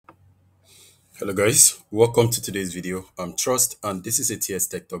Hello guys, welcome to today's video. I'm Trust and this is a TS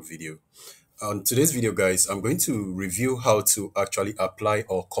Tech Talk video. On today's video guys, I'm going to review how to actually apply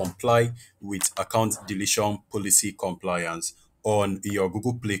or comply with account deletion policy compliance on your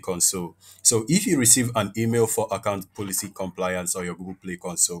Google Play console. So if you receive an email for account policy compliance on your Google Play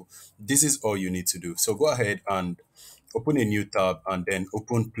console, this is all you need to do. So go ahead and open a new tab and then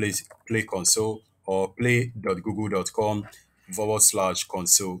open Play Console or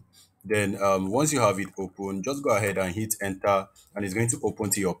play.google.com/console. Then once you have it open, just go ahead and hit enter and it's going to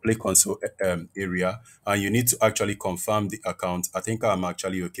open to your Play Console area, and you need to actually confirm the account. I think I'm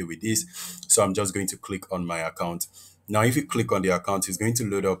actually okay with this. So I'm just going to click on my account. Now, if you click on the account, it's going to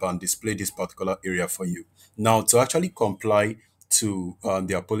load up and display this particular area for you. Now, to actually comply to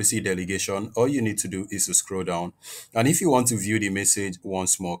their policy delegation, all you need to do is to scroll down. And if you want to view the message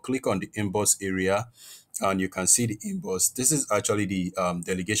once more, click on the inbox area and you can see the inbox. This is actually the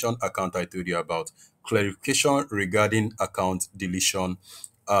delegation account I told you about. Clarification regarding account deletion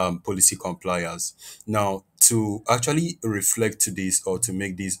policy compliance. Now, to actually reflect to this or to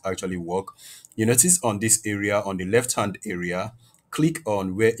make this actually work, you notice on this area, on the left hand area, click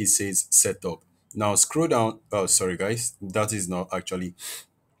on where it says setup. Now scroll down. Oh, sorry guys, that is not actually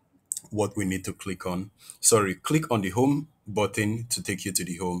what we need to click on. Sorry, click on the home button to take you to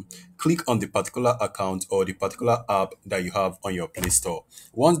the home. Click on the particular account or the particular app that you have on your Play Store.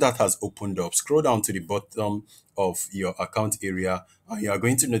 Once that has opened up, scroll down to the bottom of your account area and you are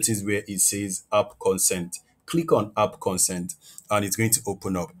going to notice where it says app consent. Click on app consent and it's going to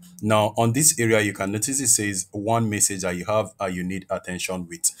open up. Now on this area, you can notice it says one message that you have you need attention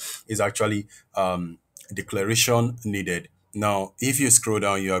with is actually declaration needed. Now, if you scroll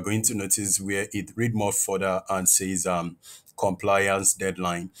down, you are going to notice where it read more further and says compliance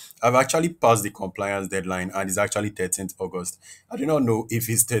deadline. I've actually passed the compliance deadline and it's actually 13th August. I do not know if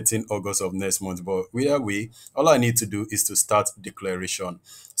it's 13th August of next month, but either way, all I need to do is to start declaration.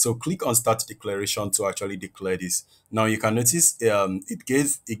 So click on start declaration to actually declare this. Now you can notice it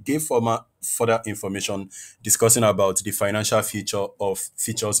gave further information discussing about the financial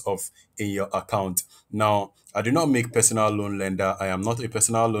features of in your account. Now, I do not make personal loan lender. I am not a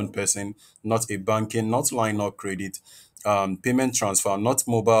personal loan person, not a banking, not line or credit, payment transfer, not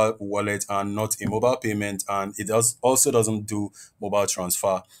mobile wallet, and not a mobile payment. And it also doesn't do mobile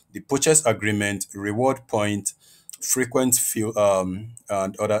transfer. The purchase agreement, reward point, frequent fuel,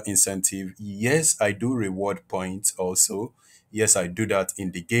 and other incentive. Yes, I do reward points also. Yes, I do that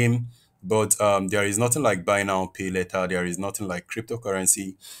in the game. But there is nothing like buy now, pay later. There is nothing like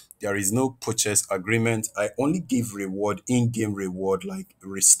cryptocurrency. There is no purchase agreement. I only give reward, in-game reward, like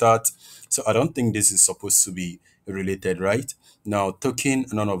restart. So I don't think this is supposed to be related, right? Now, token,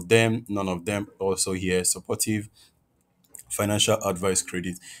 none of them also here, supportive, financial advice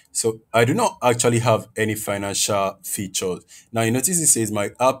credit. So I do not actually have any financial features. Now you notice it says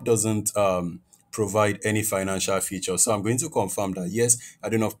my app doesn't provide any financial features. So I'm going to confirm that yes, I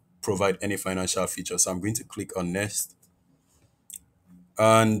do not provide any financial features. So I'm going to click on next.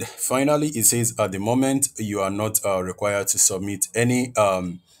 And finally, it says at the moment you are not required to submit any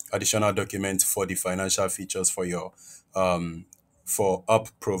additional document for the financial features for your for app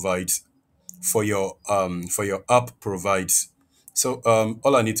provides for your app provides. So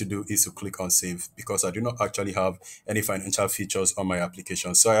all I need to do is to click on save because I do not actually have any financial features on my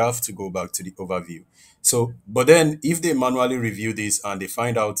application. So I have to go back to the overview. So, but then if they manually review this and they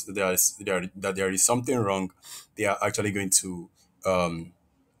find out that there is something wrong, they are actually going to um,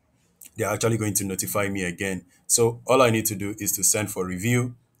 notify me again. So all I need to do is to send for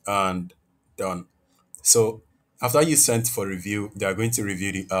review and done. So after you sent for review, they are going to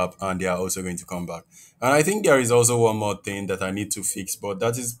review the app and they are also going to come back. And I think there is also one more thing that I need to fix, but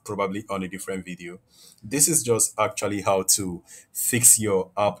that is probably on a different video. This is just actually how to fix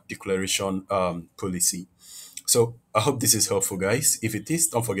your app declaration policy. So I hope this is helpful, guys. If it is,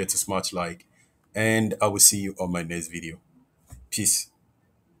 don't forget to smash like, and I will see you on my next video. Peace.